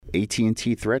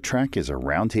AT&T Threat Track is a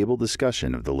roundtable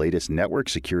discussion of the latest network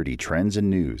security trends and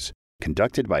news,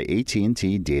 conducted by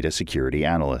AT&T data security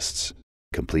analysts.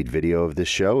 Complete video of this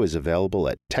show is available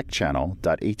at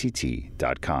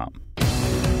techchannel.att.com.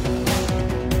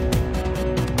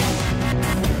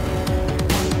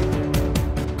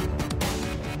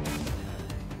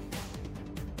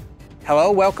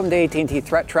 Hello, welcome to AT&T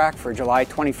Threat Track for July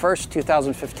 21st,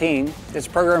 2015. This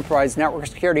program provides network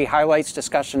security highlights,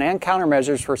 discussion, and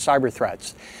countermeasures for cyber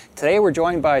threats. Today we're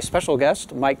joined by special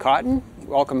guest Mike Cotton.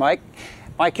 Welcome, Mike.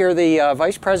 Mike, you're the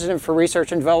Vice President for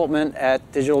Research and Development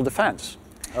at Digital Defense.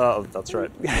 That's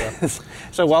right. Yeah.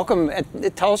 So welcome.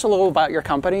 Tell us a little about your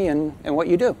company and what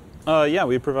you do.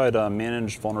 We provide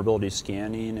managed vulnerability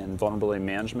scanning and vulnerability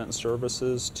management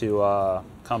services to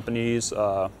companies,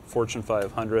 Fortune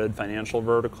 500 financial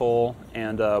vertical,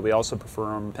 and we also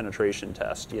perform penetration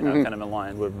tests, kind of in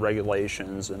line with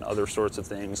regulations and other sorts of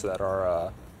things that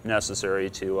are necessary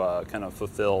to kind of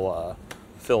fulfill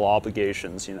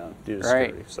obligations, due to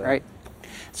security. Right.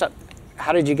 So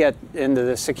how did you get into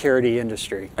the security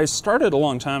industry? I started a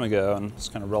long time ago, and it's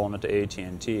kind of relevant to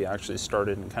AT&T. I actually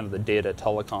started in kind of the data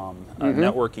telecom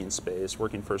networking space,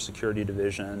 working for a security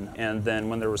division. And then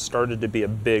when there started to be a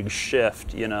big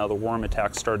shift, the worm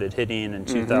attacks started hitting in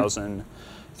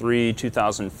 2003,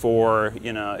 2004,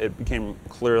 it became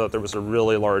clear that there was a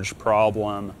really large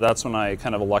problem. That's when I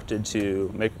kind of elected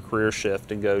to make a career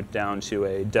shift and go down to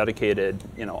a dedicated,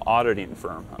 auditing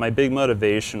firm. My big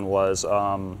motivation was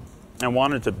I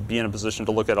wanted to be in a position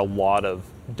to look at a lot of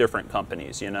different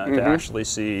companies, to actually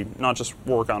see, not just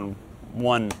work on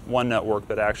one network,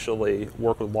 but actually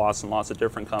work with lots and lots of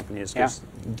different companies,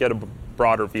 get a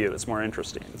broader view. It's more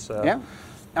interesting. So. Yeah.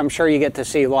 I'm sure you get to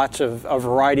see lots of a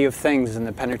variety of things in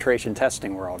the penetration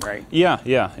testing world, right?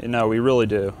 Yeah. No, we really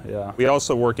do. Yeah. We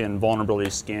also work in vulnerability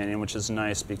scanning, which is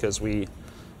nice because you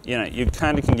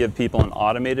kind of can give people an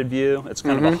automated view. It's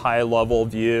kind of a high-level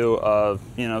view of,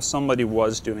 somebody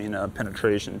was doing a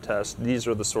penetration test. These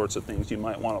are the sorts of things you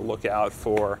might want to look out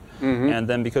for. And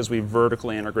then because we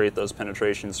vertically integrate those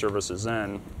penetration services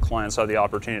in, clients have the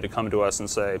opportunity to come to us and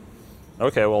say,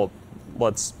 okay, well,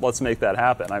 let's make that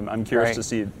happen. I'm curious to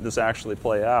see this actually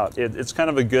play out. It's kind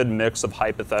of a good mix of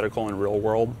hypothetical and real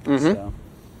world. So.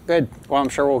 Good. Well, I'm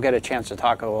sure we'll get a chance to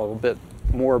talk a little bit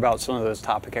more about some of those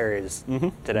topic areas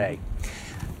today.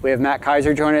 We have Matt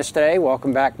Kaiser joining us today.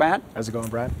 Welcome back, Matt. How's it going,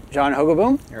 Brad? John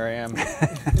Hogeboom. Here I am.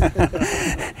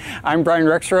 I'm Brian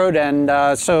Rexroad,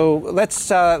 and so let's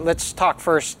talk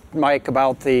first, Mike,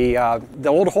 about the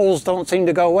old holes don't seem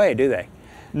to go away, do they?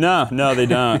 No, they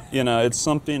don't. It's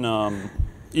something.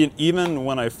 Even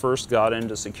when I first got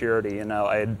into security,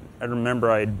 I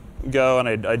remember I'd go and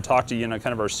I'd talk to kind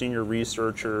of our senior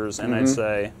researchers, and I'd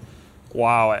say,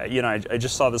 wow, I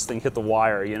just saw this thing hit the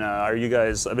wire. Are you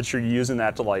guys? I bet you're using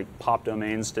that to pop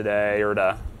domains today or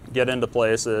to get into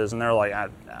places. And they're like,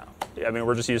 no.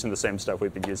 We're just using the same stuff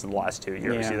we've been using the last 2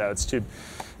 years. Yeah.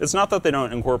 It's not that they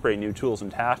don't incorporate new tools and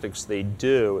tactics. They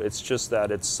do. It's just that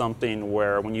it's something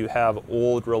where when you have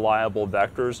old, reliable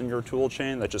vectors in your tool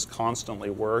chain that just constantly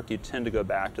work, you tend to go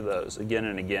back to those again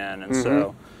and again. And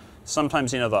so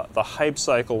sometimes, the hype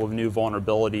cycle of new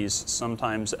vulnerabilities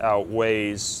sometimes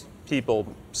outweighs. People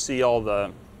see all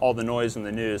the noise in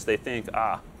the news. They think,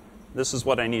 this is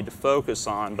what I need to focus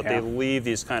on, but they leave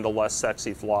these kind of less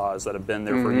sexy flaws that have been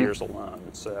there for years alone.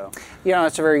 So,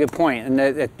 that's a very good point.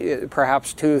 And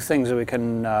perhaps two things that we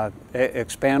can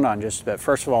expand on just a bit.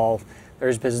 First of all,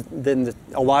 there's been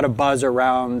a lot of buzz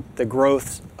around the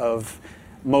growth of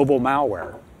mobile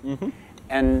malware.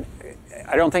 And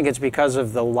I don't think it's because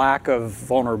of the lack of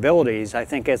vulnerabilities. I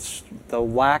think it's the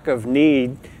lack of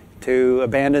need to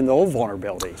abandon the old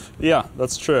vulnerabilities. Yeah,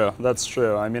 that's true.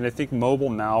 I think mobile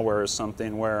malware is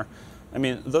something where,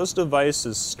 those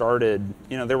devices started,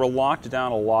 they were locked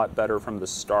down a lot better from the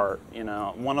start.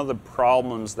 One of the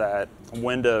problems that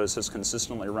Windows has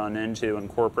consistently run into in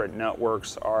corporate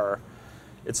networks are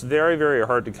it's very, very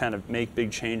hard to kind of make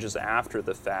big changes after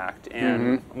the fact.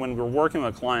 And when we're working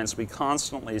with clients, we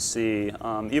constantly see,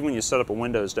 even when you set up a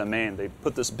Windows domain, they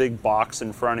put this big box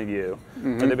in front of you,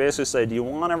 and they basically say, do you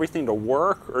want everything to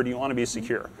work, or do you want to be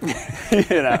secure?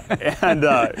 And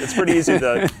it's pretty easy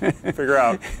to figure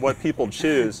out what people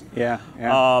choose.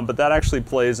 But that actually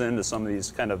plays into some of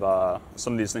these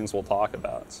things we'll talk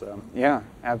about. So. Yeah,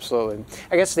 absolutely.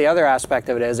 I guess the other aspect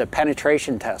of it is a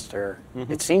penetration tester.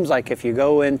 It seems like if you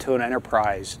go into an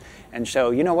enterprise and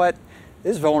show, you know what,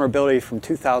 this vulnerability from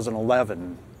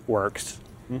 2011 works.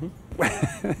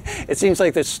 It seems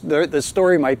like the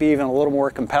story might be even a little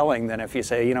more compelling than if you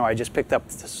say, I just picked up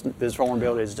this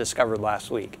vulnerability that's discovered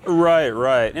last week.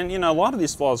 Right. And a lot of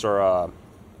these flaws are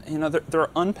you know, they're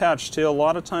unpatched too. A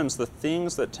lot of times the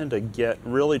things that tend to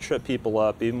really trip people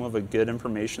up, even with a good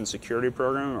information security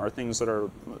program, are things that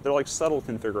they're like subtle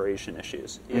configuration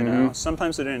issues. You know,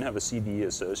 sometimes they didn't have a CVE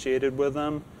associated with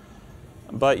them,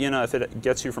 but you know, if it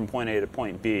gets you from point A to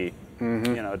point B, you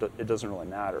know, it doesn't really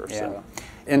matter. Yeah. So.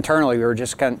 Internally, we were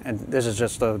just and this is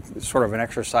just a sort of an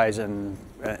exercise in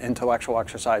intellectual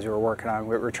exercise we were working on.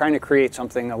 We were trying to create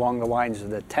something along the lines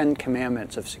of the 10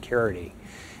 commandments of security.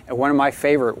 And one of my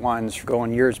favorite ones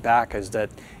going years back is that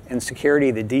in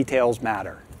security, the details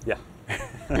matter. Yeah.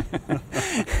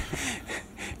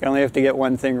 You only have to get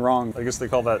one thing wrong. I guess they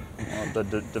call that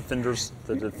the defender's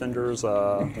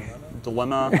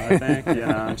dilemma, I think. You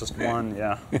know, just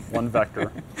one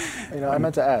vector. You know, I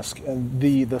meant to ask, and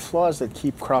the flaws that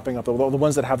keep cropping up, the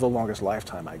ones that have the longest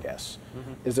lifetime, I guess,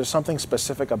 is there something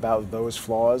specific about those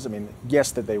flaws? I mean,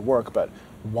 yes, that they work, but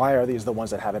why are these the ones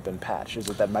that haven't been patched? Is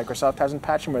it that Microsoft hasn't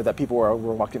patched them, or that people are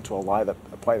reluctant to apply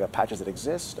the patches that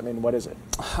exist? I mean, what is it?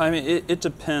 I mean, it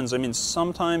depends. I mean,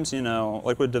 sometimes, you know,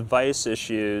 like with device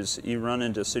issues, you run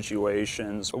into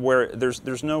situations where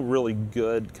there's no really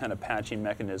good kind of patching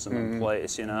mechanism in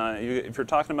place. You know, if you're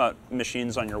talking about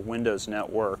machines on your Windows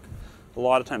network, a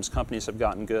lot of times companies have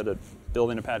gotten good at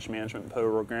building a patch management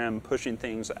program, pushing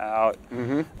things out.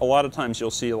 A lot of times you'll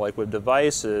see, like with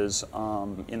devices,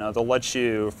 you know, they'll let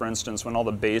you, for instance, when all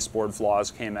the baseboard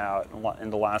flaws came out in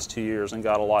the last 2 years and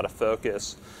got a lot of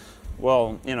focus,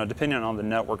 well, you know, depending on the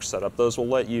network setup, those will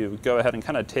let you go ahead and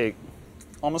kind of take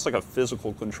almost like a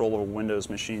physical control of a Windows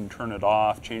machine, turn it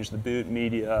off, change the boot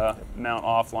media, mount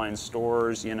offline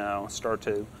stores, you know, start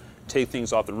to take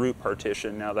things off the root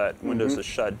partition now that Windows is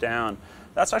shut down.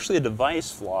 That's actually a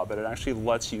device flaw, but it actually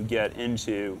lets you get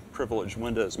into privileged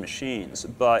Windows machines,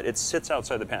 but it sits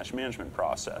outside the patch management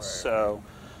process. Right.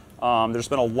 So there's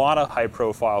been a lot of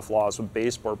high-profile flaws with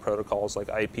baseboard protocols like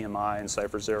IPMI and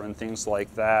CipherZero and things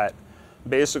like that.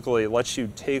 Basically, it lets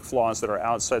you take flaws that are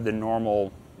outside the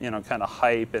normal, you know, kind of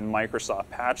hype and Microsoft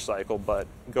patch cycle, but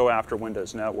go after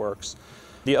Windows networks.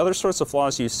 The other sorts of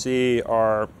flaws you see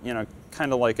are, you know,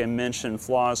 kind of like I mentioned,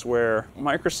 flaws where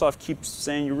Microsoft keeps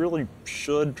saying you really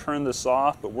should turn this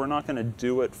off, but we're not going to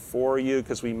do it for you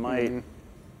because we might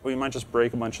just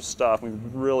break a bunch of stuff. We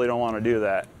really don't want to do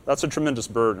that. That's a tremendous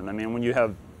burden. I mean, when you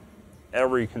have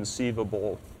every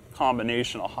conceivable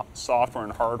combination of software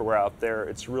and hardware out there,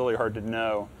 it's really hard to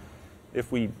know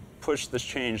if we push this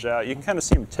change out. You can kind of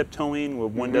see them tiptoeing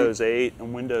with Windows 8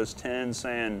 and Windows 10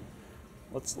 saying,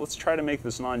 let's try to make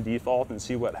this non-default and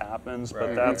see what happens,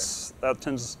 but that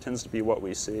tends to be what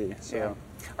we see. So. Yeah.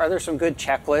 Are there some good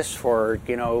checklists for,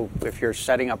 you know, if you're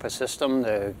setting up a system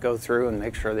to go through and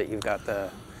make sure that you've got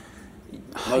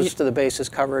most of the bases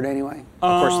covered anyway?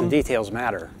 Of course, the details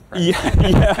matter. Right?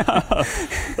 Yeah,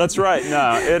 that's right.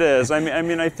 No, it is. I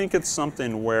mean, I think it's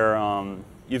something where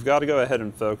you've got to go ahead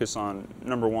and focus on,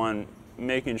 number one,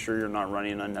 making sure you're not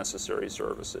running unnecessary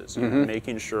services,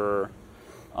 making sure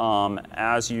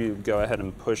as you go ahead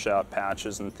and push out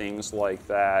patches and things like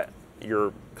that,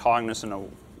 you're cognizant of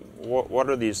what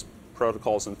are these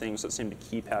protocols and things that seem to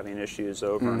keep having issues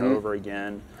over and over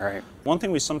again. Right. One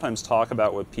thing we sometimes talk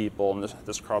about with people, and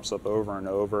this crops up over and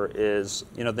over, is,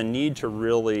 you know, the need to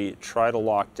really try to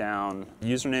lock down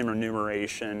username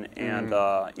enumeration and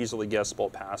easily guessable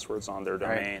passwords on their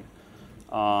domain.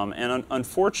 And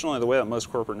unfortunately, the way that most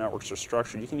corporate networks are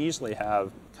structured, you can easily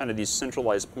have kind of these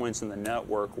centralized points in the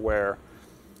network where,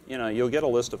 you know, you'll get a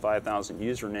list of 5,000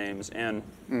 usernames,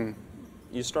 and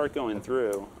you start going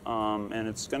through, and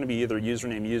it's going to be either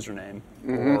username,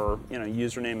 or, you know,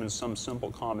 username in some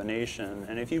simple combination.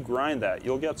 And if you grind that,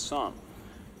 you'll get some.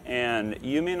 And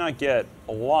you may not get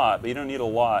a lot, but you don't need a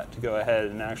lot to go ahead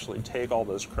and actually take all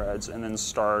those creds and then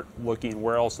start looking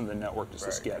where else in the network does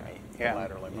this get me. Yeah.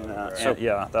 Laterally moving, So,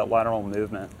 yeah, that lateral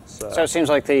movement. So it seems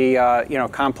like the you know,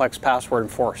 complex password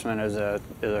enforcement is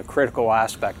a critical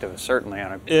aspect of it, certainly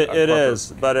on a it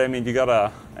is, but I mean, you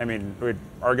gotta. I mean,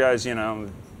 our guys, you know,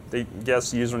 they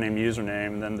guess username,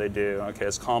 and then they do. Okay,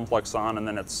 it's complex on, and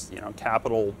then it's, you know,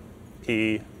 capital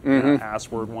P, you know,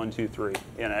 password 1, 2, 3.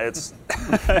 You know, it's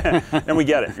and we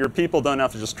get it. Your people don't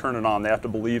have to just turn it on; they have to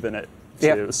believe in it too.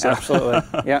 Yeah, so. Absolutely.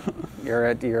 Yeah,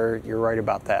 you're right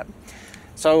about that.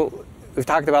 So we've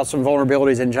talked about some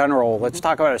vulnerabilities in general. Let's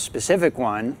talk about a specific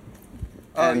one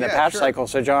and the patch cycle.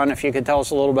 So John, if you could tell us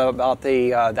a little bit about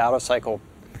the out-of-cycle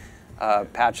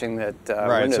patching that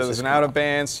Windows so there's an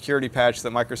out-of-band security patch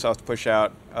that Microsoft pushed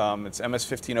out. It's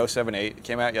MS-15078. It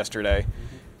came out yesterday.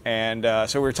 And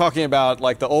so we're talking about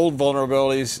like the old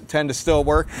vulnerabilities tend to still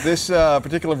work. This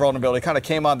particular vulnerability kind of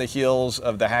came on the heels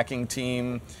of the hacking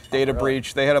team data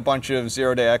breach. They had a bunch of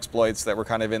zero-day exploits that were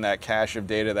kind of in that cache of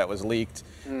data that was leaked.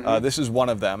 This is one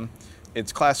of them.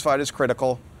 It's classified as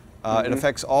critical. It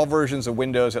affects all versions of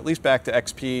Windows, at least back to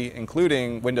XP,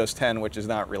 including Windows 10, which is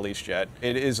not released yet.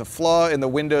 It is a flaw in the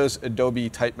Windows Adobe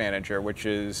Type Manager,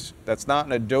 that's not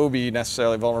an Adobe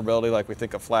necessarily vulnerability like we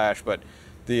think of Flash, but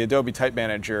the Adobe Type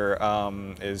Manager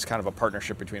is kind of a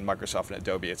partnership between Microsoft and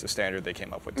Adobe. It's a standard they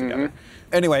came up with together.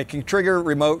 Anyway, it can trigger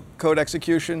remote code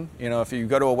execution. You know, if you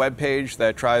go to a web page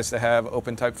that tries to have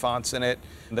OpenType fonts in it,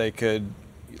 they could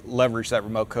leverage that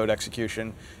remote code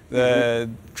execution. The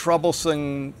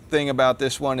troublesome thing about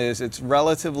this one is it's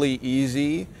relatively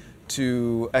easy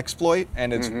to exploit,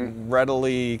 and it's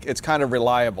it's kind of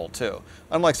reliable too.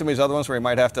 Unlike some of these other ones where you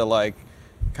might have to like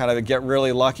kind of get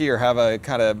really lucky or have a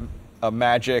kind of a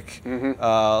magic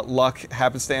luck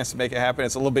happenstance to make it happen,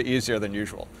 it's a little bit easier than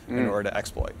usual in order to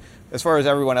exploit. As far as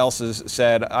everyone else has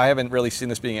said, I haven't really seen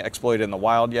this being exploited in the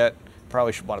wild yet.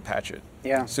 Probably should want to patch it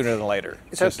sooner than later.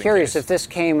 So I'm curious, if this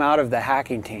came out of the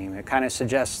hacking team, it kind of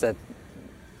suggests that,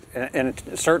 and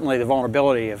certainly the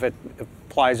vulnerability, if it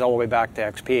applies all the way back to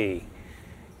XP,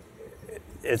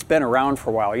 it's been around for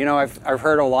a while. You know, I've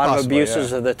heard a lot of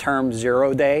abuses of the term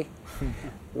 0 day.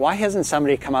 Why hasn't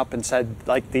somebody come up and said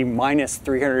like the minus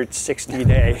 360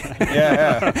 day?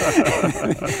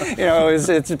 You know,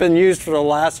 it's been used for the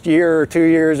last year or 2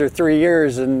 years or 3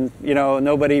 years, and you know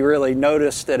nobody really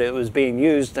noticed that it was being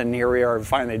used, and here we are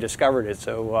finally discovered it.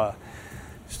 So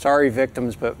sorry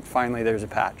victims, but finally there's a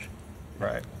patch.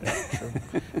 Right.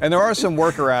 And there are some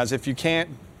workarounds. If you can't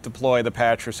deploy the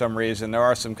patch for some reason, there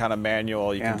are some kind of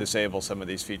manual, you can disable some of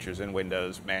these features in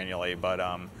Windows manually, but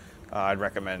I'd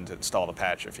recommend to install the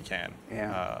patch if you can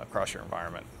across your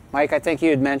environment. Mike, I think you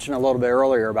had mentioned a little bit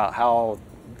earlier about how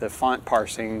the font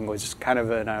parsing was kind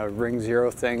of a ring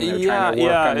zero thing. They're trying to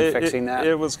work on fixing that.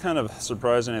 It was kind of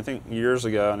surprising. I think years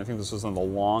ago, and I think this was in the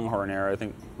Longhorn era, I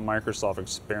think Microsoft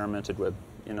experimented with,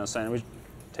 you know, saying we should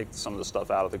take some of the stuff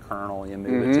out of the kernel, you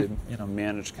move it to, you know,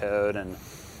 managed code, and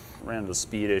ran into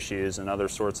speed issues and other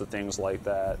sorts of things like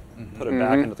that. Put it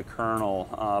back into the kernel,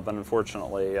 but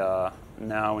unfortunately,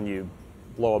 now when you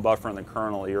blow a buffer in the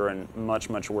kernel, you're in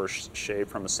much worse shape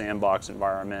from a sandbox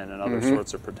environment and other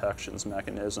sorts of protections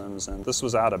mechanisms. And this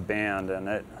was out of band,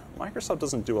 and Microsoft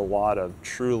doesn't do a lot of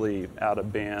truly out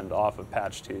of band off of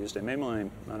Patch Tuesday, maybe only,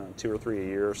 I don't know, 2 or 3 a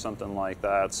year or something like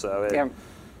that. So it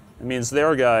means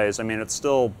their guys, I mean, it's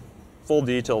still, full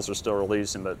details are still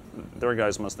releasing, but their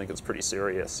guys must think it's pretty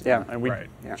serious. Yeah. And we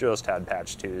just had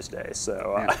Patch Tuesday,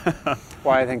 so.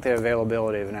 Well, I think the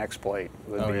availability of an exploit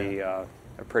would be a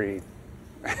pretty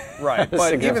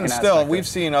but even still, we've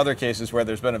seen other cases where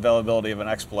there's been availability of an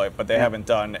exploit, but they haven't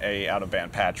done a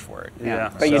out-of-band patch for it.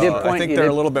 But so you did point. I think they're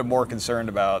a little bit more concerned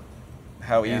about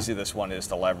how easy this one is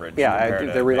to leverage.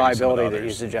 The reliability that you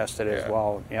suggested as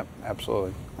well. Yep,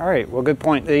 absolutely. All right, well, good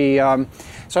point. The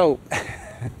so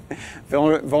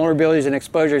vulnerabilities and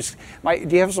exposures. Mike,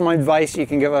 do you have some advice you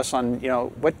can give us on, you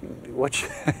know,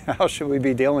 how should we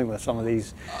be dealing with some of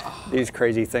these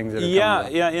crazy things that are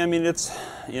coming up? I mean, it's,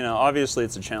 you know, obviously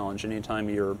it's a challenge anytime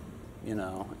you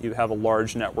have a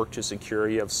large network to secure,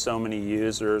 you have so many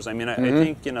users. I mean, I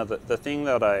think, you know, the thing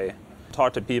that I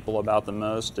talk to people about the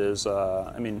most is,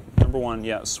 I mean, number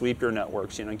one, sweep your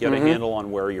networks, you know, get a handle on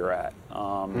where you're at.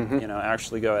 You know,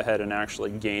 actually go ahead and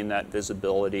actually gain that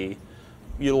visibility.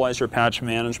 Utilize your patch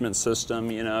management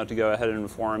system, you know, to go ahead and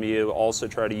inform you. Also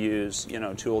try to use, you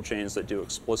know, tool chains that do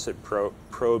explicit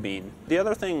probing. The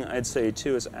other thing I'd say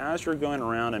too is as you're going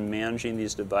around and managing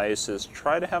these devices,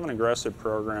 try to have an aggressive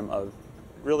program of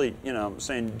really, you know,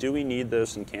 saying, do we need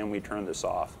this and can we turn this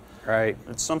off? Right.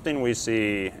 It's something we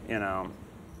see, you know,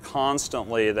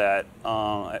 constantly that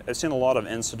I've seen a lot of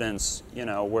incidents, you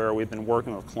know, where we've been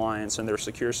working with clients and they're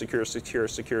secure,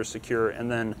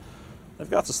 and then they've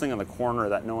got this thing in the corner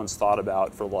that no one's thought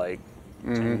about for like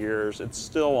 10 years. It's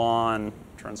still on,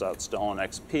 turns out it's still on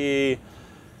XP,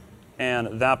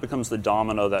 and that becomes the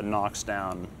domino that knocks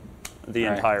down the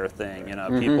entire thing. You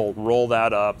know, people roll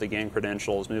that up, they gain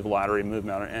credentials, move laterally,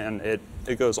 and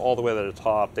it goes all the way to the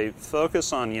top. They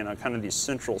focus on, you know, kind of these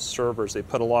central servers. They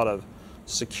put a lot of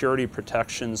security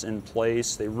protections in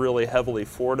place. They really heavily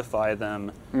fortify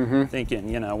them, thinking,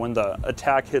 you know, when the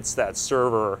attack hits that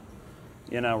server,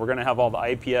 you know, we're going to have all the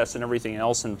IPS and everything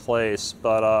else in place.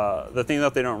 But the thing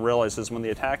that they don't realize is when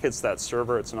the attack hits that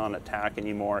server, it's not an attack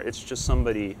anymore. It's just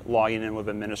somebody logging in with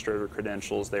administrator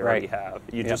credentials they already have.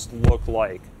 You just look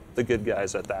like the good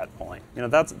guys at that point. You know,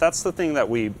 that's the thing that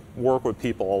we work with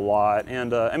people a lot.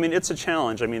 And I mean, it's a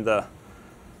challenge. I mean,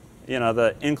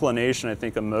 the inclination, I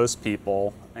think, of most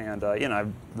people, and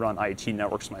I've run IT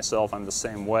networks myself, I'm the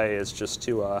same way, is just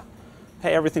to,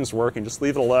 hey, everything's working, just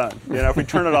leave it alone. If we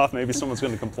turn it off, maybe someone's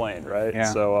going to complain, right?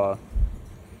 Yeah. So,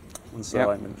 Yep.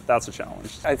 I mean, that's a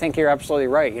challenge. I think you're absolutely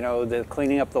right. The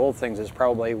cleaning up the old things is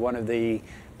probably one of the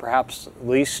perhaps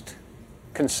least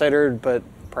considered, but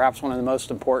perhaps one of the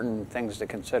most important things to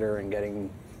consider in getting,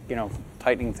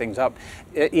 tightening things up.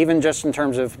 Even just in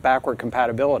terms of backward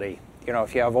compatibility.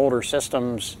 If you have older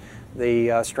systems,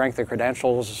 the strength of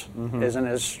credentials isn't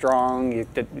as strong. You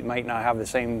might not have the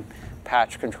same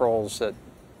patch controls that.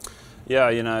 Yeah,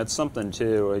 it's something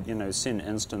too. I've seen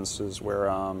instances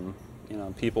where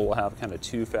people will have kind of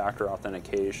two-factor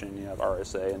authentication. You have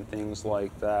RSA and things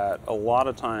like that. A lot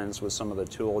of times with some of the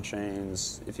tool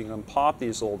chains, if you can pop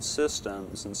these old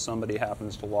systems and somebody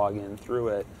happens to log in through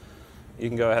it, you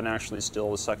can go ahead and actually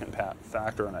steal the second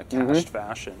factor in a cached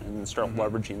fashion and then start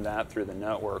leveraging that through the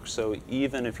network. So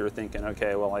even if you're thinking,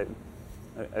 okay, well,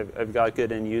 I've got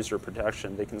good end user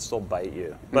protection, they can still bite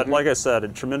you. But like I said, a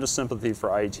tremendous sympathy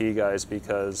for IT guys,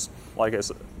 because like I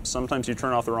said, sometimes you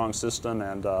turn off the wrong system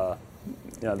and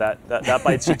that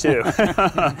bites you too.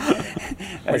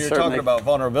 When you're talking about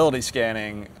vulnerability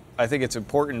scanning, I think it's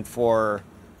important for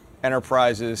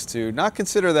enterprises to not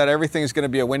consider that everything's going to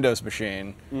be a Windows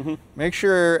machine. Make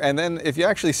sure, and then if you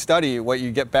actually study what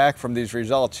you get back from these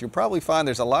results, you'll probably find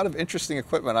there's a lot of interesting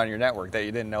equipment on your network that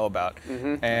you didn't know about.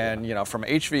 And from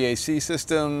HVAC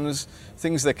systems,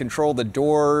 things that control the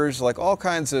doors, like all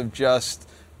kinds of just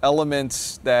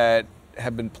elements that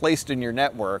have been placed in your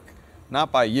network,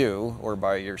 not by you or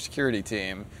by your security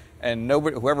team, and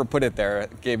whoever put it there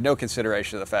gave no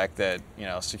consideration to the fact that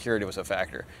security was a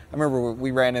factor. I remember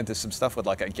we ran into some stuff with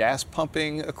like a gas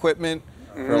pumping equipment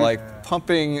for like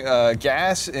pumping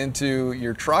gas into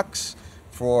your trucks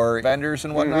for vendors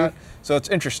and whatnot. So it's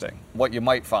interesting what you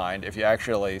might find if you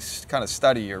actually kind of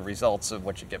study your results of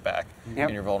what you get back in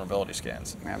your vulnerability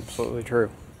scans. Absolutely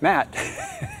true. Matt,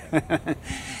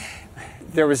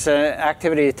 there was an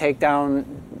activity to take down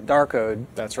Darkcode.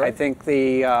 That's right. I think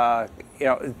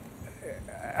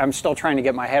I'm still trying to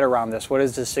get my head around this. What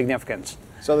is the significance?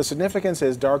 So the significance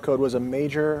is Darkcode was a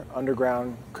major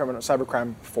underground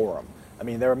cybercrime forum. I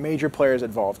mean, there were major players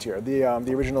involved here. The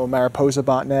original Mariposa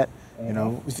botnet,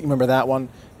 you remember that one?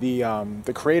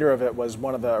 The creator of it was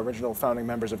one of the original founding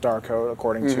members of Darkcode,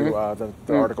 according to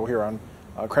the article here on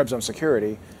Krebs on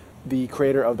Security. The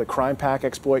creator of the Crime Pack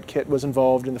exploit kit was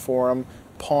involved in the forum.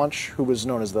 Paunch, who was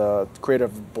known as the creator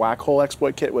of Black Hole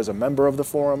exploit kit, was a member of the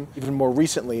forum. Even more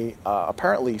recently,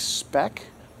 apparently Spec,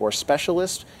 or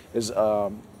Specialist, is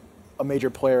a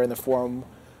major player in the forum,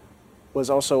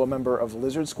 was also a member of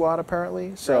Lizard Squad,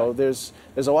 apparently. So there's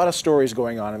a lot of stories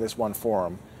going on in this one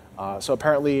forum. So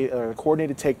apparently a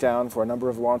coordinated takedown for a number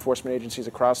of law enforcement agencies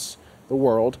across the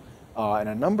world, and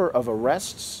a number of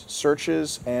arrests,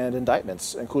 searches, and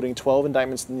indictments, including 12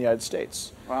 indictments in the United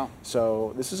States. Wow.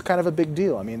 So this is kind of a big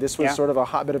deal. I mean, this was sort of a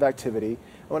hotbed of activity.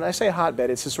 And when I say hotbed,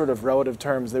 it's just sort of relative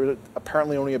terms. There were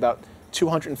apparently only about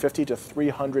 250 to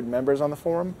 300 members on the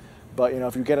forum. But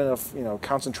if you get enough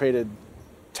concentrated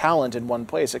talent in one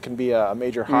place, it can be a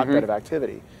major hotbed of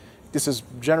activity. This is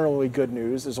generally good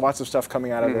news. There's lots of stuff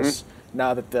coming out of this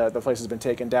now that the place has been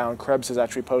taken down. Krebs has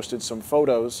actually posted some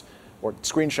photos or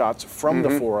screenshots from the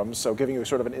forums, so giving you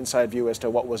sort of an inside view as to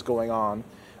what was going on.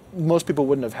 Most people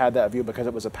wouldn't have had that view because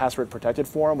it was a password-protected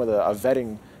forum with a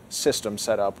vetting system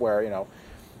set up where,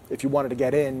 if you wanted to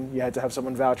get in, you had to have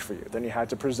someone vouch for you. Then you had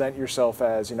to present yourself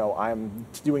as, I'm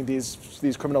doing these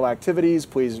criminal activities,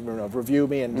 please review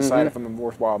me and decide if I'm a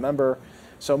worthwhile member.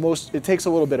 So it takes a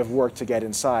little bit of work to get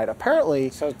inside. Apparently,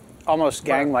 So almost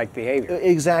gang-like behavior.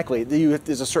 Exactly.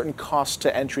 There's a certain cost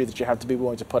to entry that you have to be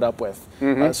willing to put up with.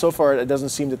 So far, it doesn't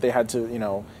seem that they had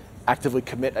to, actively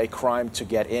commit a crime to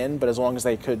get in, but as long as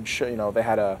they could, they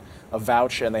had a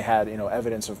vouch and they had,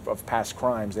 evidence of past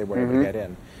crimes, they were able to get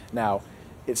in. Now,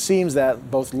 it seems that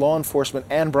both law enforcement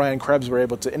and Brian Krebs were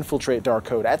able to infiltrate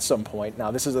Darkcode at some point. Now,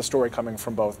 this is a story coming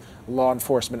from both law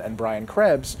enforcement and Brian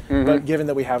Krebs, but given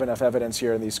that we have enough evidence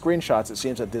here in these screenshots, it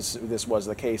seems that this was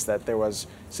the case, that there was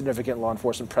significant law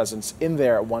enforcement presence in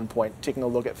there at one point, taking a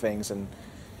look at things, and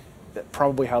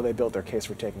probably how they built their case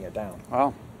for taking it down.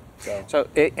 Wow. So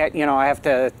I have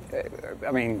to,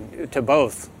 to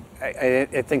both.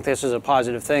 I think this is a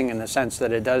positive thing in the sense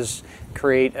that it does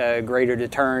create a greater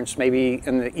deterrence, maybe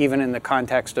even in the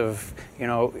context of,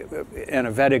 in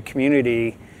a vetted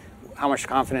community. How much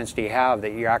confidence do you have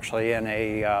that you're actually in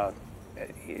that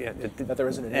there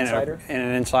isn't an insider? In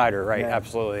an insider, right,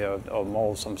 absolutely, a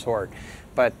mole of some sort.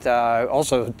 But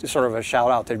also sort of a shout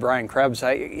out to Brian Krebs.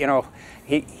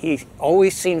 He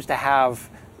always seems to have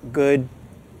good,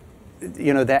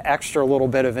 that extra little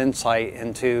bit of insight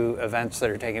into events that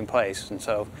are taking place. And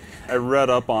so I read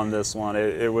up on this one.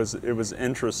 It was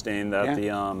interesting that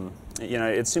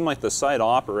it seemed like the site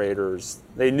operators,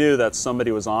 they knew that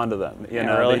somebody was onto them.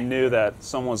 Really? They knew that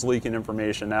someone was leaking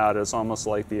information out. It's almost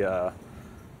like the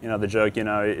joke,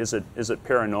 is it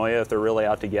paranoia if they're really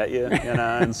out to get you,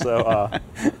 And so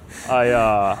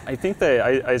I think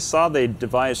I saw they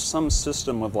devised some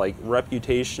system of like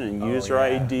reputation and user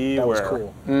ID that where,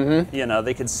 was cool.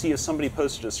 They could see if somebody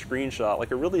posted a screenshot,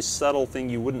 like a really subtle thing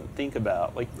you wouldn't think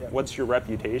about, like what's your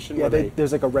reputation? Yeah,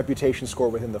 there's like a reputation score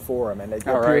within the forum, and it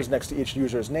appears next to each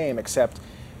user's name, except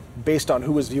based on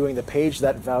who was viewing the page,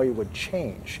 that value would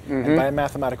change. And by a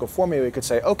mathematical formula, we could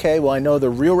say, okay, well, I know the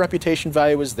real reputation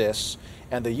value is this,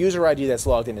 and the user ID that's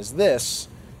logged in is this,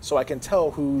 so I can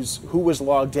tell who was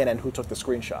logged in and who took the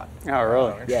screenshot. Oh,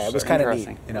 really? Yeah, it was kind of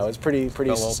neat. It was pretty a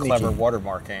little sneaky. clever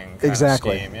watermarking kind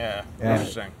Exactly. of scheme. Yeah.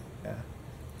 Interesting. Yeah.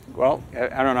 Well,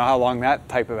 I don't know how long that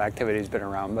type of activity has been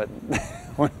around, but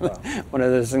one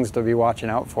of those things to be watching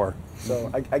out for.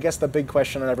 So I guess the big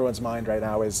question on everyone's mind right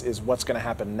now is what's going to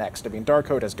happen next. I mean, dark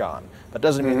code is gone. That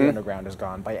doesn't mean the underground is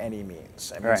gone by any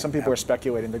means. I mean, some people are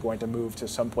speculating they're going to move to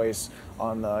someplace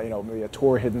on maybe a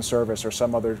Tor hidden service or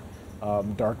some other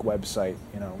dark website.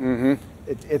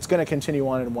 It's going to continue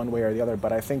on in one way or the other.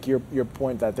 But I think your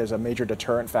point that there's a major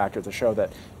deterrent factor to show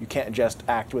that you can't just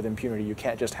act with impunity. You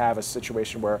can't just have a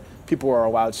situation where people are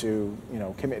allowed to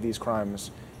commit these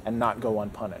crimes and not go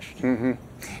unpunished.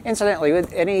 Incidentally,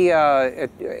 with any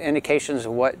indications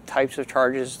of what types of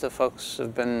charges the folks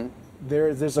have been?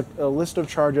 There's a list of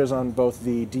charges on both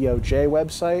the DOJ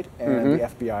website and the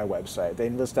FBI website. They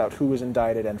list out who was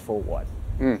indicted and for what.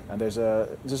 And there's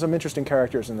some interesting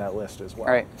characters in that list as well.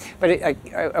 All right, but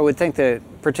I would think that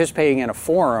participating in a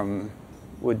forum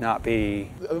would not be.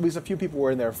 At least a few people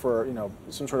were in there for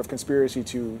some sort of conspiracy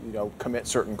to commit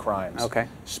certain crimes. Okay.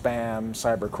 Spam,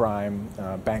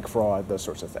 cybercrime, bank fraud, those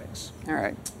sorts of things. All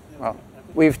right. Well,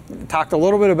 we've talked a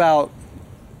little bit about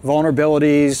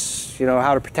vulnerabilities,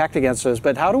 how to protect against those,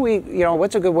 but how do we,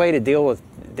 what's a good way to deal with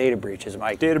data breaches,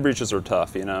 Mike? Data breaches are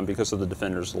tough, because of the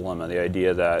defender's dilemma, the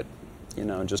idea that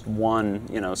just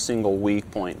one single weak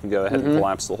point can go ahead and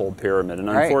collapse the whole pyramid. And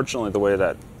unfortunately, the way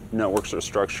that networks are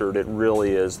structured, it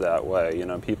really is that way.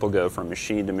 People go from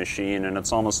machine to machine, and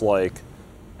it's almost like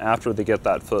after they get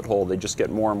that foothold, they just get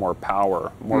more and more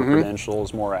power, more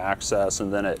credentials, more access,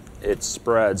 and then it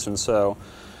spreads. And so,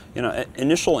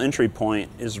 initial entry point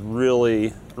is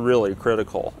really, really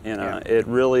critical. It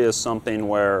really is something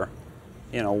where,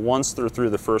 once they're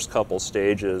through the first couple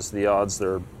stages, the odds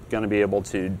they're going to be able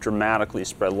to dramatically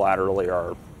spread laterally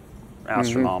are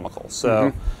astronomical.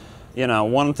 So.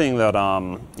 One thing that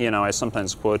I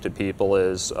sometimes quote to people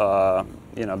is,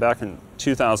 back in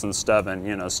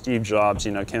 2007, Steve Jobs,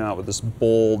 came out with this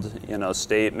bold,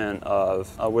 statement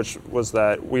of which was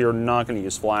that we are not going to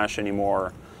use Flash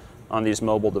anymore on these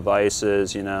mobile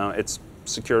devices. Its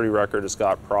security record has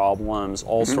got problems,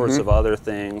 all sorts of other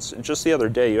things. Just the other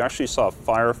day, you actually saw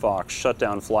Firefox shut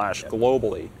down Flash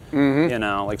globally.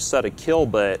 Set a kill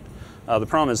bit. The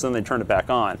problem is then they turned it back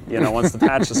on, once the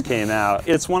patches came out.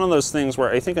 It's one of those things where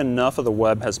I think enough of the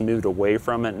web has moved away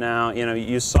from it now.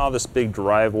 You saw this big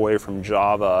drive away from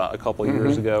Java a couple of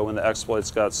years ago when the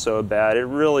exploits got so bad. It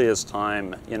really is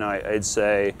time, I'd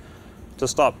say, to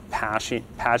stop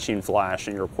patching Flash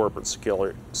in your corporate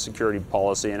security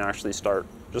policy and actually start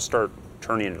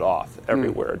turning it off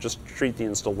everywhere. Just treat the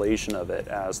installation of it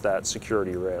as that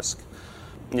security risk.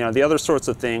 The other sorts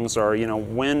of things are,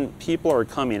 when people are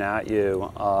coming at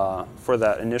you for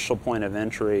that initial point of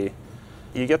entry,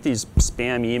 you get these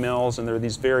spam emails and they're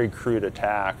these very crude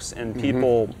attacks, and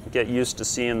people get used to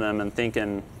seeing them and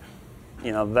thinking,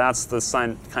 that's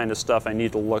the kind of stuff I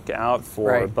need to look out for.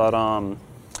 Right. But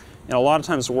a lot of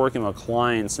times working with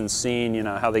clients and seeing,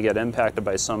 how they get impacted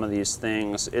by some of these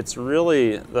things, it's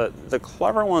really the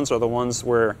clever ones are the ones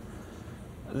where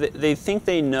they think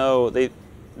they know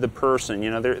the person,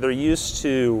 they're used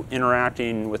to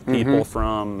interacting with people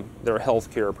from their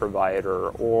healthcare provider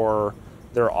or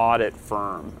their audit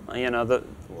firm.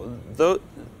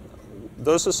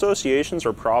 Those associations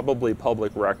are probably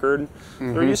public record.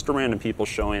 They're used to random people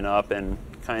showing up and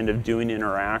kind of doing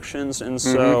interactions, and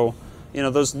so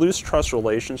those loose trust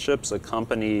relationships a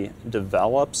company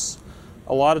develops,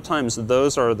 a lot of times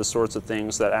those are the sorts of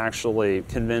things that actually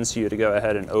convince you to go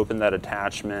ahead and open that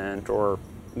attachment or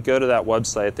go to that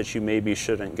website that you maybe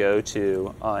shouldn't go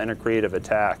to in a creative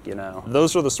attack.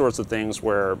 Those are the sorts of things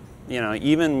where,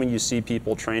 even when you see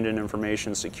people trained in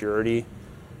information security,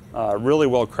 really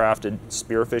well crafted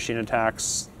spear phishing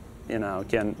attacks,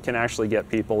 can actually get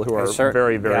people who are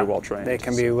Certainly, very well trained. They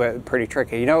can be pretty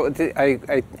tricky.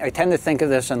 I tend to think of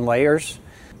this in layers.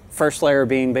 First layer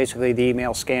being basically the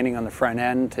email scanning on the front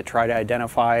end to try to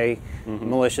identify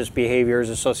malicious behaviors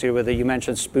associated with it. You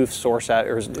mentioned spoofed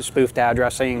spoofed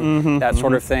addressing, that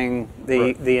sort of thing.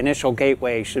 The initial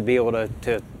gateway should be able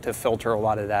to filter a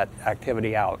lot of that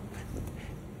activity out.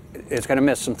 It's going to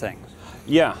miss some things.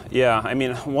 Yeah. I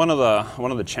mean, one of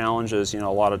the challenges, a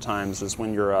lot of times is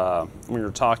when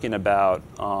you're talking about,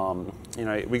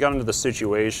 we got into the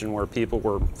situation where people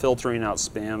were filtering out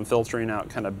spam, filtering out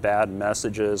kind of bad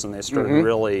messages, and they started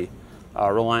really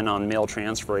relying on mail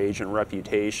transfer agent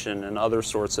reputation and other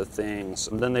sorts of things.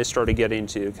 And then they started getting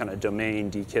to kind of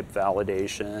domain DKIP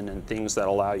validation and things that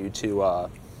allow you to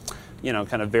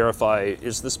kind of verify,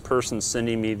 is this person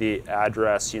sending me the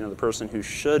address, the person who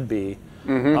should be.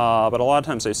 But a lot of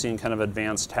times I've seen kind of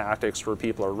advanced tactics where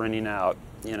people are renting out,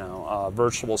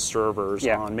 virtual servers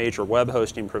on major web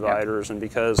hosting providers, and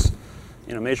because,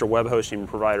 major web hosting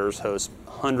providers host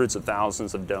hundreds of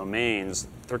thousands of domains,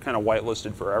 they're kind of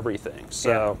whitelisted for everything.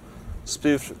 So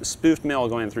spoofed mail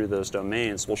going through those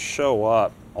domains will show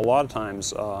up a lot of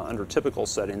times under typical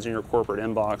settings in your corporate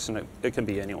inbox, and it can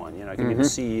be anyone. It can be the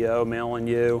CEO mailing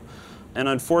you. And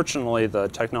unfortunately, the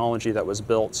technology that was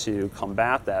built to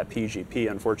combat that, PGP,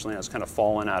 unfortunately has kind of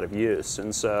fallen out of use.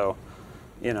 And so,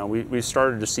 we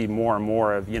started to see more and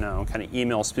more of, kind of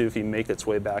email spoofing make its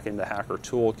way back into hacker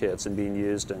toolkits and being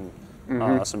used in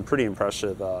some pretty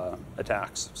impressive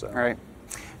attacks. So. All right.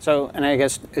 So, and I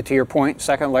guess to your point,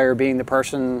 second layer being the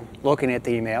person looking at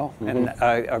the email, and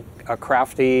a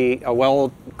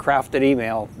well-crafted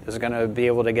email is going to be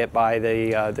able to get by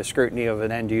the scrutiny of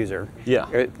an end user.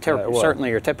 Yeah,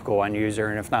 certainly your typical end user,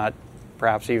 and if not,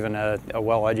 perhaps even a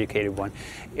well-educated one.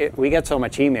 We get so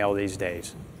much email these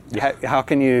days. Yeah. How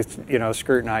can you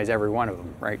scrutinize every one of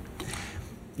them, right?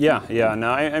 Yeah. No,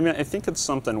 I mean, I think it's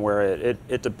something where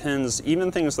it depends.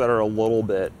 Even things that are a little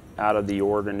bit out of the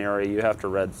ordinary, you have to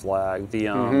red flag.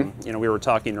 We were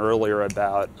talking earlier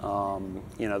about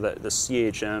the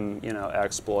CHM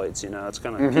exploits. It's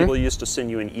kind of people used to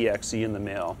send you an EXE in the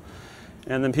mail,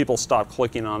 and then people stopped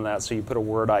clicking on that, so you put a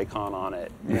Word icon on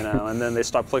it, and then they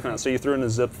stopped clicking on it, so you threw in a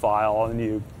zip file and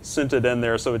you sent it in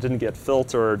there so it didn't get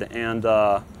filtered. And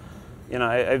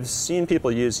I've seen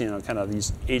people use, kind of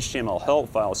these HTML help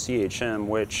files, CHM,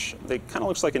 which they kind of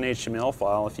looks like an HTML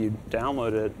file. If you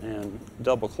download it and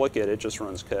double click it, it just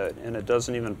runs code, and it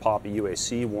doesn't even pop a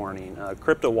UAC warning.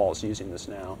 CryptoWallet's using this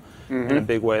now in a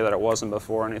big way that it wasn't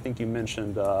before, and I think you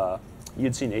mentioned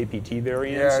you'd seen APT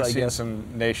variants. Yeah, I've seen some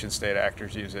nation-state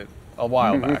actors use it a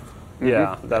while back.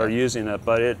 Yeah, that are using it,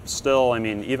 but it still, I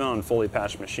mean, even on fully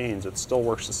patched machines, it still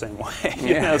works the same way.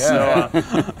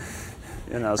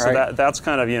 So that's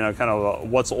kind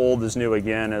of what's old is new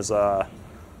again. Is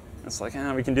it's like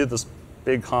we can do this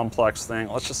big complex thing.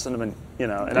 Let's just send them an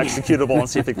executable and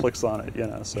see if he clicks on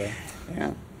it. So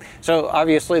So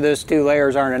obviously those two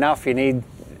layers aren't enough. You need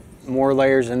more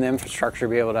layers in the infrastructure to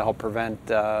be able to help prevent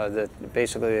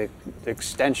basically the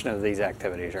extension of these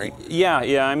activities, right?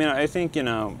 Yeah. I mean, I think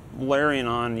layering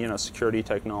on security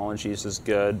technologies is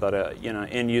good, but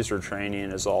end user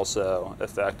training is also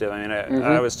effective. I mean,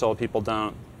 I always tell people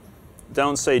don't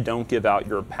give out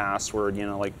your password.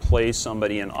 Like play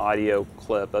somebody an audio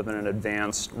clip of an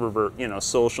advanced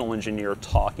social engineer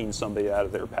talking somebody out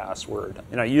of their password.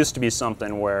 It used to be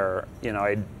something where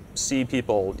I'd see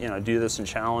people do this in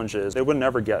challenges. They would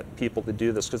never get people to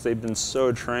do this because they've been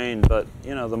so trained, but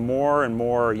the more and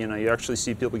more you actually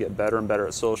see people get better and better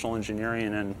at social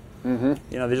engineering, and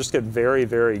they just get very,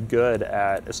 very good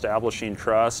at establishing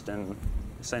trust and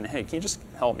saying, hey, can you just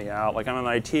help me out? Like, I'm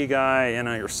an IT guy,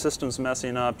 your system's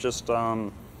messing up, just I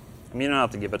mean, you don't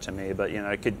have to give it to me, but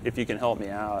if you can help me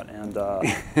out. And all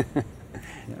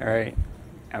right.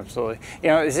 Absolutely.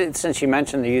 Since you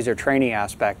mentioned the user training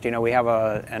aspect, we have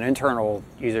an internal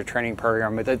user training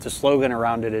program, but the slogan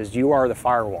around it is "You are the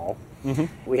firewall."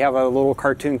 We have a little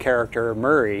cartoon character,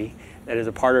 Murray, that is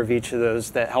a part of each of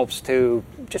those that helps to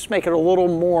just make it a little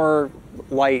more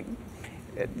light,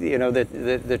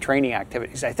 the training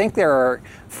activities. I think there are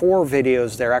 4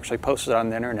 videos that are actually posted on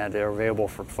the internet that are available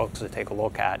for folks to take a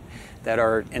look at that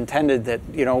are intended that,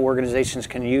 organizations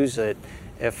can use it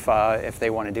if they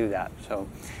want to do that. So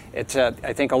it's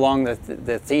I think along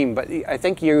the theme, but I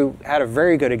think you had a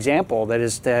very good example, that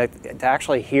is to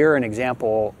actually hear an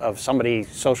example of somebody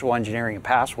social engineering a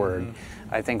password.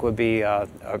 I think would be a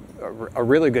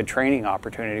really good training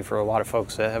opportunity for a lot of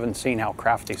folks that haven't seen how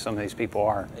crafty some of these people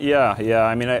are. Yeah.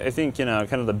 I mean, I think, kind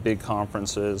of the big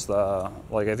conferences,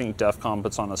 like I think DEF CON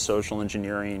puts on a social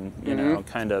engineering,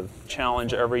 kind of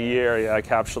challenge every year. Yeah,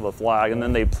 capture the flag, and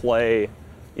then they play,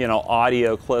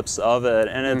 audio clips of it,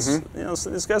 and it's,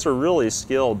 these guys are really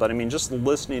skilled. But I mean, just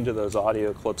listening to those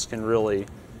audio clips can really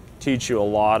teach you a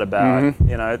lot about,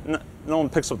 no one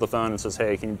picks up the phone and says,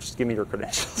 "Hey, can you just give me your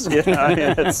credentials?" I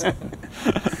mean, it's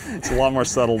a lot more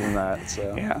subtle than that.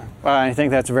 So. Yeah, well, I think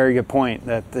that's a very good point.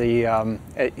 That the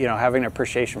having an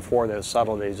appreciation for those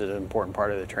subtleties is an important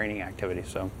part of the training activity.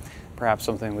 So, perhaps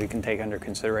something we can take under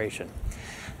consideration.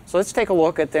 So let's take a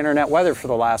look at the internet weather for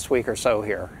the last week or so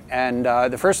here. And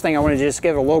the first thing I want to just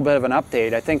give a little bit of an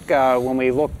update. I think when we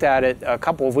looked at it a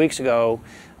couple of weeks ago,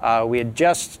 we had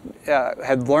just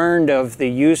had learned of the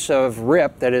use of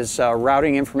RIP, that is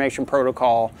Routing Information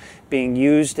Protocol, being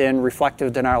used in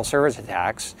reflective denial of service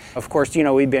attacks. Of course,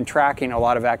 we've been tracking a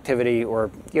lot of activity,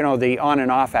 or the on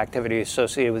and off activity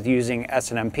associated with using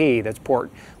SNMP, that's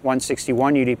port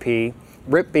 161 UDP,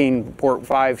 RIP being port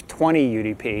 520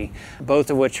 UDP,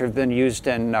 both of which have been used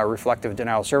in reflective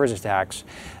denial of service attacks.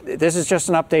 This is just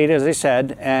an update, as I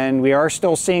said, and we are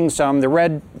still seeing the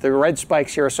red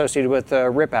spikes here associated with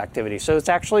RIP activity. So it's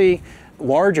actually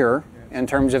larger in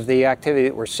terms of the activity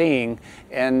that we're seeing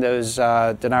in those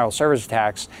denial of service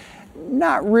attacks.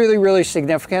 Not really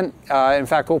significant. In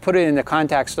fact, we'll put it into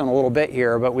context in a little bit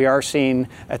here, but we are seeing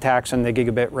attacks in the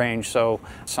gigabit range, so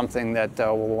something that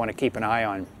we'll want to keep an eye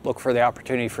on. Look for the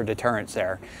opportunity for deterrence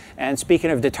there. And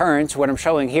speaking of deterrence, what I'm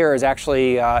showing here is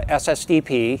actually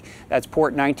SSDP, that's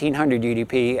port 1900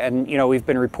 UDP, and we've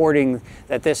been reporting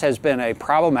that this has been a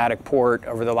problematic port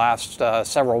over the last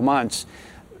several months,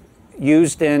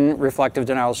 used in reflective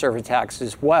denial of service attacks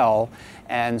as well.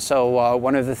 And so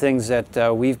one of the things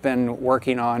that we've been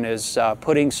working on is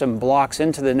putting some blocks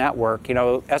into the network.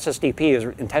 SSDP is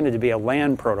intended to be a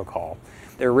LAN protocol.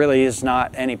 There really is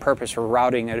not any purpose for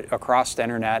routing it across the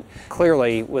internet.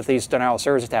 Clearly, with these denial of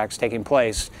service attacks taking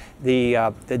place,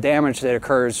 the damage that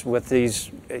occurs with these,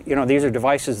 these are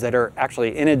devices that are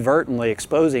actually inadvertently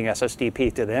exposing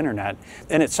SSDP to the internet,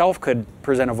 in itself could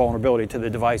present a vulnerability to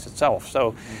the device itself.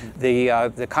 So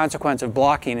the consequence of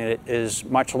blocking it is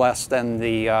much less than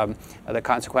the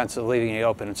consequence of leaving it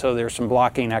open. And so there's some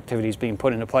blocking activities being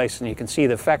put into place, and you can see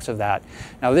the effects of that.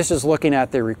 Now, this is looking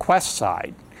at the request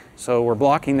side. So we're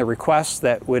blocking the requests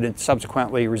that would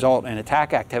subsequently result in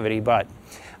attack activity, but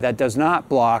that does not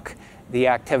block the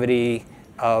activity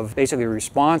of basically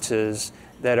responses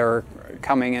that are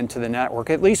coming into the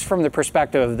network, at least from the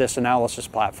perspective of this analysis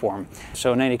platform.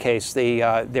 So in any case,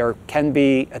 there can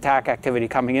be attack activity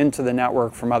coming into the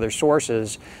network from other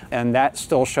sources, and that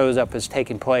still shows up as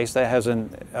taking place. That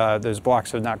hasn't, those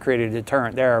blocks have not created a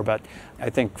deterrent there, but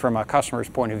I think from a customer's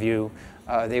point of view,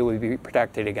 they would be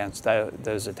protected against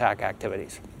those attack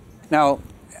activities. Now,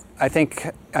 I think,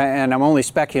 and I'm only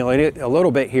speculating a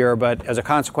little bit here, but as a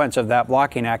consequence of that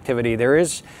blocking activity, there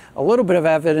is a little bit of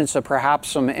evidence of perhaps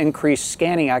some increased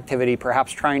scanning activity,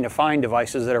 perhaps trying to find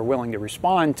devices that are willing to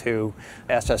respond to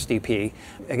SSDP.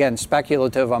 Again,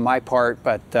 speculative on my part,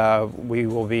 but we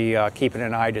will be keeping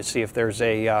an eye to see if there's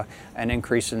an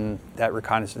increase in that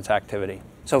reconnaissance activity.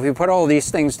 So if you put all of these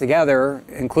things together,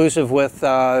 inclusive with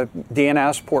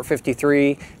DNS port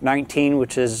 5319,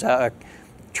 which is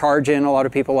charge-in, a lot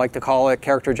of people like to call it,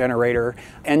 character generator,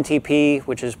 NTP,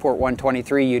 which is port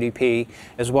 123 UDP,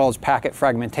 as well as packet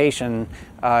fragmentation,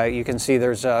 you can see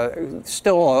there's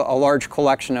still a large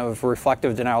collection of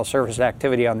reflective denial of service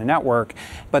activity on the network,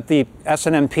 but the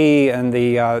SNMP and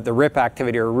the RIP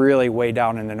activity are really way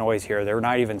down in the noise here. They're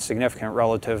not even significant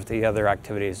relative to the other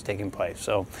activities taking place.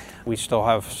 So we still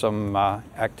have some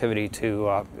activity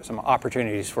some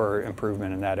opportunities for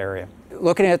improvement in that area.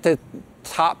 Looking at the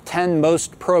top 10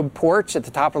 most probed ports at the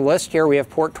top of the list here, we have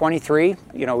port 23.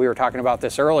 We were talking about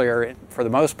this earlier. For the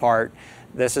most part,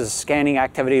 this is scanning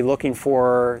activity looking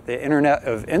for the Internet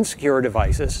of Insecure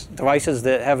devices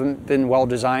that haven't been well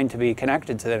designed to be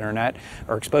connected to the internet,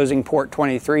 or exposing port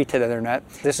 23 to the internet.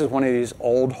 This is one of these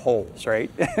old holes,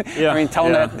 right? Yeah. I mean,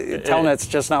 Telnet's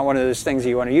just not one of those things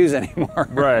you want to use anymore.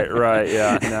 Right,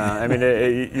 yeah. No, I mean,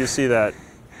 you see that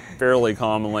fairly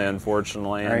commonly,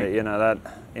 unfortunately,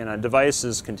 and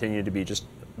devices continue to be just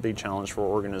a big challenge for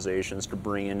organizations to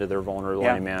bring into their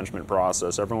vulnerability management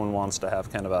process. Everyone wants to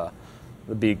have kind of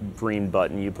the big green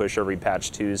button you push every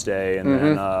Patch Tuesday, and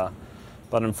then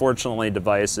But unfortunately,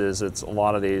 devices, it's a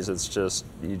lot of these, it's just,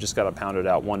 you just got to pound it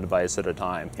out one device at a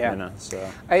time. Yeah.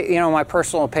 So. My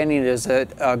personal opinion is that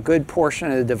a good portion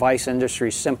of the device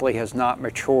industry simply has not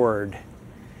matured.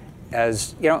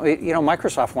 As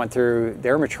Microsoft went through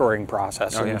their maturing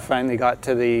process and finally got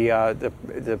to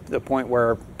the point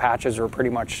where patches are pretty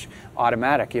much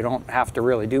automatic. You don't have to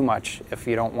really do much if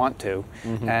you don't want to,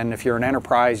 and if you're an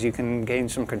enterprise, you can gain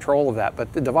some control of that.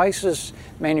 But the devices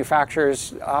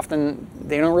manufacturers often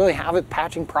they don't really have a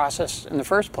patching process in the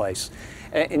first place.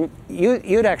 And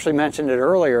you'd actually mentioned it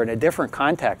earlier in a different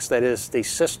context. That is, the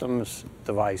systems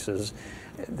devices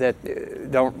that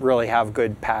don't really have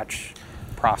good patch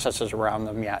processes around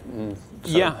them yet. And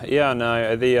so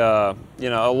a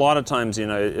lot of times,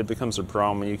 it becomes a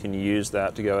problem when you can use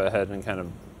that to go ahead and kind of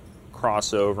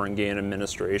cross over and gain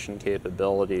administration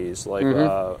capabilities, like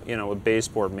with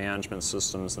baseboard management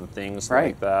systems and things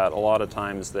like that. A lot of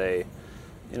times they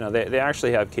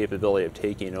actually have capability of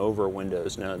taking over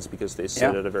Windows nodes because they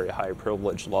sit at a very high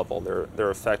privilege level. They're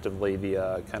effectively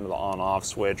the kind of the on-off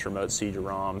switch, remote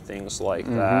CD-ROM, things like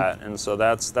that. And so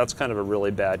that's kind of a really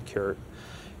bad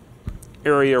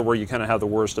area where you kind of have the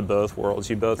worst of both worlds.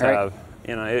 You both have,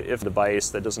 if a device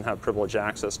that doesn't have privileged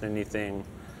access to anything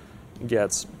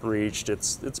gets breached,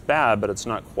 it's bad, but it's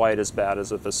not quite as bad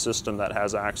as if a system that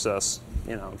has access,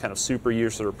 kind of super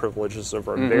user privileges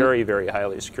over a very, very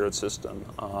highly secured system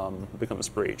becomes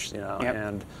breached,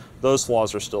 and those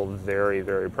flaws are still very,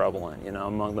 very prevalent,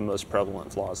 among the most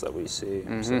prevalent flaws that we see.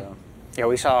 So. Yeah,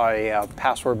 we saw a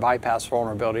password bypass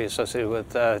vulnerability associated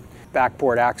with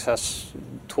backboard access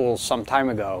tools some time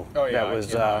ago. That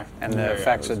was and the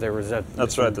effects that there was.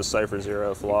 That's right, the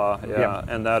Cipher0 flaw.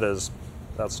 And that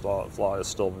flaw is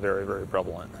still very, very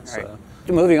prevalent. So.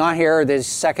 Moving on here, the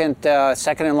second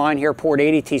in line here, port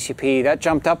 80 TCP, that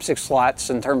jumped up 6 slots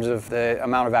in terms of the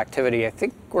amount of activity. I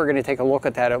think we're going to take a look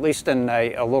at that, at least in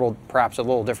perhaps a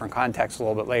little different context a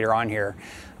little bit later on here.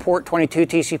 Port 22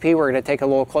 TCP, we're going to take a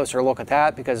little closer look at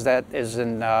that because that is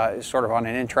sort of on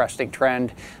an interesting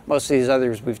trend. Most of these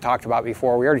others we've talked about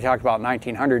before. We already talked about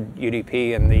 1900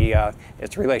 UDP and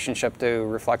its relationship to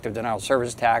reflective denial of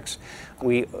service attacks.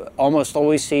 We almost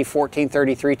always see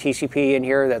 1433 TCP in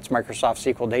here. That's Microsoft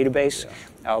SQL database.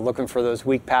 Looking for those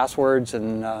weak passwords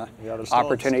and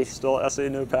opportunities. Still SA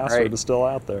no password is still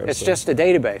out there. It's just a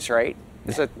database, right?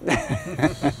 Is it?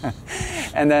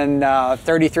 And then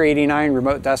 3389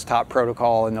 remote desktop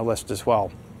protocol in the list as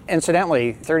well.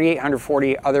 Incidentally,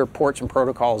 3840 other ports and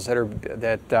protocols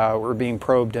that were being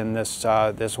probed in this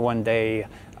one-day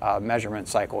measurement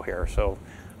cycle here. So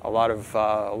a lot of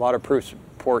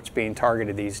ports being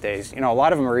targeted these days. A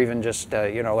lot of them are even just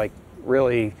like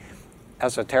really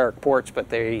esoteric ports, but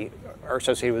they are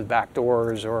associated with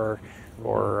backdoors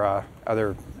or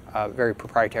other very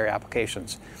proprietary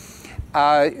applications.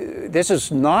 This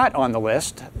is not on the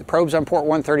list. The probes on port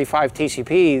 135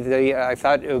 TCP, I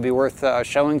thought it would be worth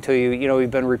showing to you.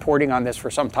 We've been reporting on this for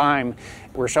some time.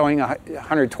 We're showing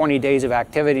 120 days of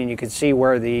activity, and you can see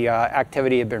where the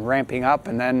activity had been ramping up,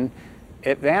 and then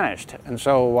it vanished. And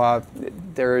so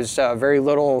there's very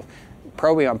little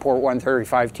probing on port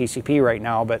 135 TCP right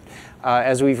now, but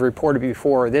as we've reported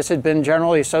before, this had been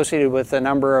generally associated with a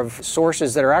number of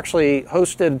sources that are actually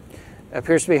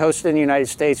appears to be hosted in the United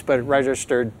States, but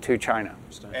registered to China.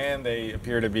 And they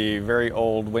appear to be very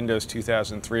old Windows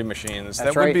 2003 machines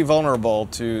That's that would be vulnerable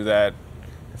to that.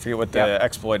 I forget what the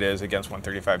exploit is against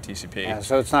 135 TCP. Yeah,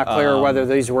 so it's not clear whether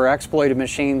these were exploited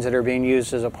machines that are being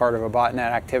used as a part of a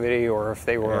botnet activity or if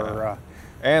they were...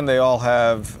 And they all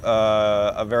have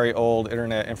a very old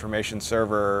Internet Information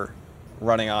Server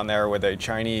running on there with a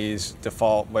Chinese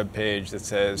default web page that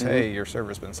says, hey, your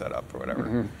server's been set up or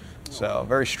whatever. So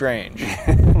very strange.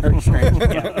 Very strange,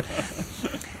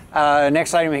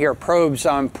 next item here, probes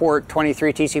on port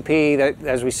 23 TCP. That,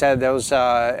 as we said, those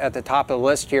at the top of the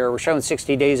list here. We're showing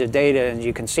 60 days of data, and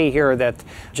you can see here that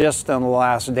just in the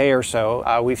last day or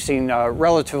so, we've seen a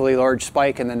relatively large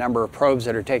spike in the number of probes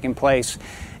that are taking place.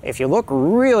 If you look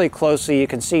really closely, you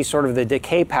can see sort of the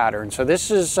decay pattern. So this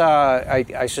is,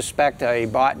 I suspect, a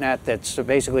botnet that's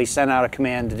basically sent out a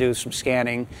command to do some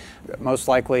scanning, most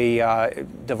likely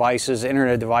devices,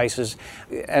 internet devices.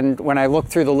 And when I looked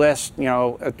through the list,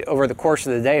 over the course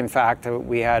of the day, in fact,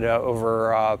 we had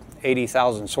over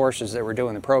 80,000 sources that were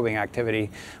doing the probing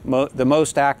activity. The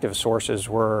most active sources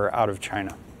were out of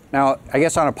China. Now, I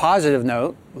guess on a positive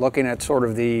note, looking at sort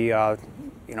of the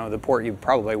port you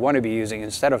probably want to be using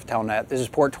instead of Telnet. This is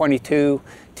port 22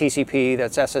 TCP,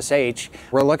 that's SSH.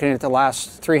 We're looking at the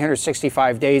last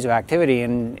 365 days of activity,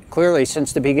 and clearly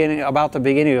since about the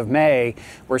beginning of May,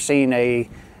 we're seeing a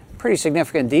pretty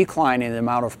significant decline in the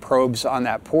amount of probes on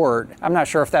that port. I'm not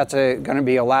sure if that's going to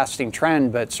be a lasting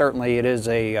trend, but certainly it is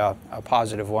a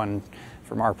positive one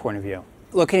from our point of view.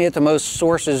 Looking at the most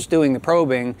sources doing the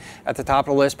probing, at the top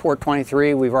of the list, port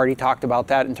 23, we've already talked about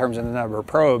that in terms of the number of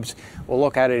probes. We'll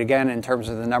look at it again in terms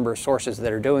of the number of sources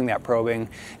that are doing that probing.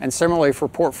 And similarly for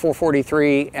port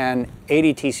 443 and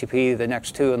 80 TCP, the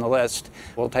next two in the list,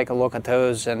 we'll take a look at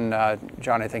those. And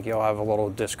John, I think you'll have a little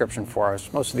description for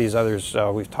us. Most of these others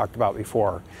we've talked about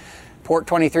before. Port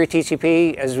 23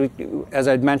 TCP, as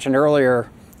I'd mentioned earlier,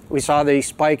 we saw the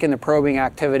spike in the probing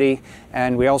activity,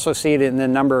 and we also see it in the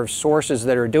number of sources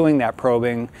that are doing that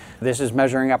probing. This is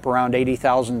measuring up around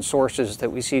 80,000 sources that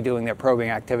we see doing that probing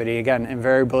activity. Again,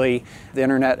 invariably, the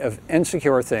Internet of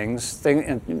Insecure Things.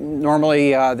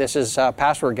 Normally, this is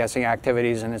password guessing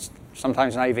activities, and it's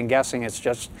sometimes not even guessing, it's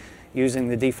just using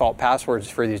the default passwords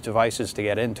for these devices to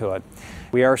get into it.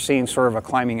 We are seeing sort of a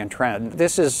climbing trend.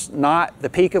 This is not the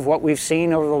peak of what we've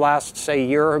seen over the last, say,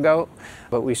 year ago,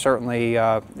 but we certainly,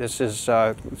 this is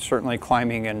certainly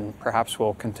climbing, and perhaps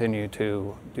we'll continue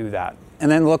to do that. And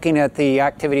then looking at the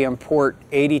activity on port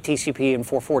 80 TCP and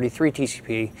 443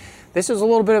 TCP, this is a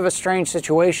little bit of a strange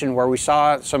situation where we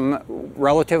saw some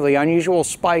relatively unusual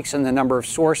spikes in the number of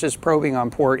sources probing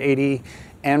on port 80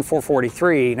 and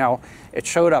 443. Now, it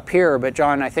showed up here, but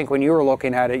John, I think when you were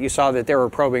looking at it, you saw that they were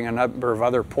probing a number of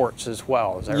other ports as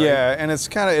well. Is that right? Yeah, and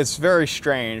it's very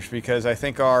strange because I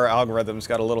think our algorithms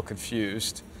got a little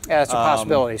confused. Yeah, that's a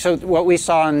possibility. So what we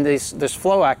saw in this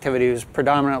flow activity was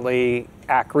predominantly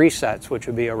ACK resets, which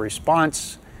would be a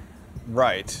response.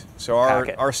 Right. So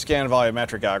our scan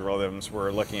volumetric algorithms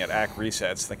were looking at ACK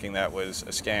resets, thinking that was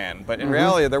a scan. But in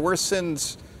reality, there were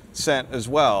SYNs sent as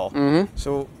well.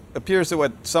 So it appears that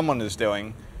what someone is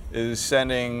doing is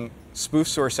sending spoof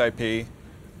source IP,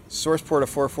 source port of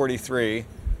 443,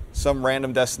 some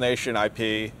random destination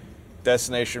IP,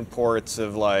 destination ports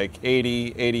of like 80,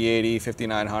 8080,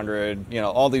 5900,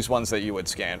 all these ones that you would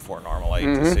scan for normally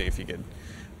to see if you could.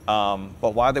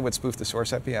 But why they would spoof the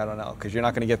source IP, I don't know, because you're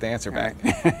not going to get the answer back.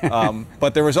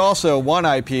 But there was also one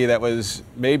IP that was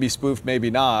maybe spoofed, maybe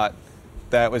not,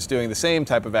 that was doing the same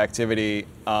type of activity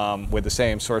with the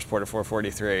same source port of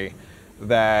 443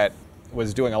 that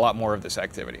was doing a lot more of this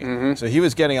activity. So he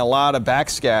was getting a lot of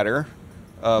backscatter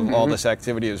of all this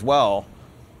activity as well,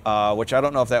 which I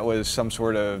don't know if that was some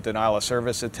sort of denial of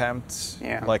service attempt,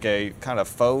 like a kind of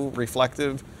faux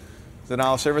reflective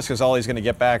denial of service, because all he's going to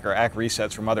get back are ACK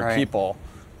resets from other people,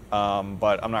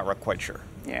 but I'm not quite sure.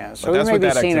 Yeah, so we may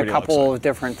be seeing a couple of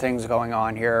different things going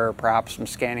on here, perhaps some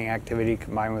scanning activity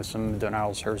combined with some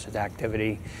denial of service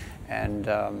activity, and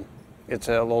it's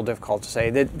a little difficult to say.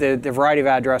 The variety of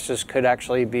addresses could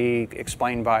actually be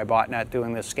explained by a botnet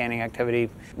doing this scanning activity.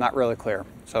 Not really clear.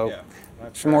 So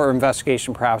some more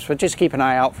investigation perhaps, but just keep an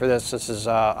eye out for this. This is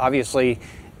obviously,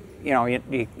 you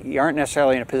aren't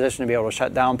necessarily in a position to be able to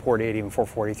shut down port 80 and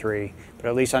 443, but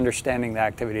at least understanding the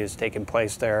activity that's taking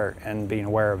place there and being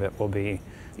aware of it will be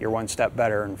your one step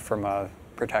better from a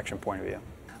protection point of view.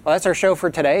 Well, that's our show for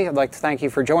today. I'd like to thank you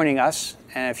for joining us.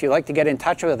 And if you'd like to get in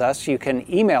touch with us, you can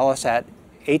email us at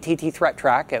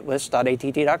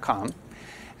attthreattrack@list.att.com.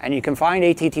 And you can find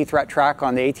ATT Threat Track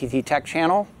on the ATT Tech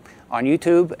channel, on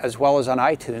YouTube, as well as on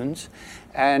iTunes.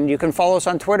 And you can follow us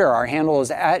on Twitter. Our handle is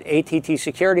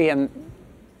 @ATTSecurity. And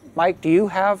Mike, do you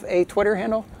have a Twitter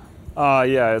handle?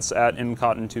 Yeah, it's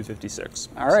 @mcotton256.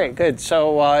 All right, good.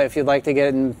 So if you'd like to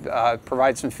get and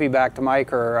provide some feedback to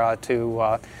Mike or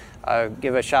to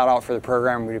give a shout out for the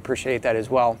program, we'd appreciate that as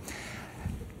well.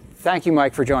 Thank you,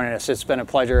 Mike, for joining us. It's been a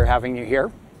pleasure having you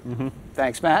here.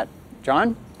 Thanks, Matt.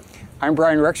 John, I'm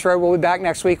Brian Rixroth. We'll be back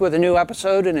next week with a new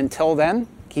episode, and until then,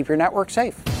 keep your network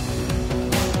safe.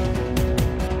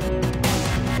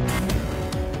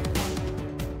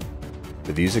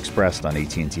 The views expressed on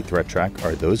AT&T Threat Track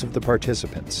are those of the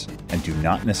participants and do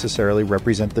not necessarily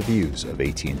represent the views of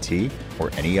AT&T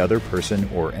or any other person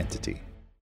or entity.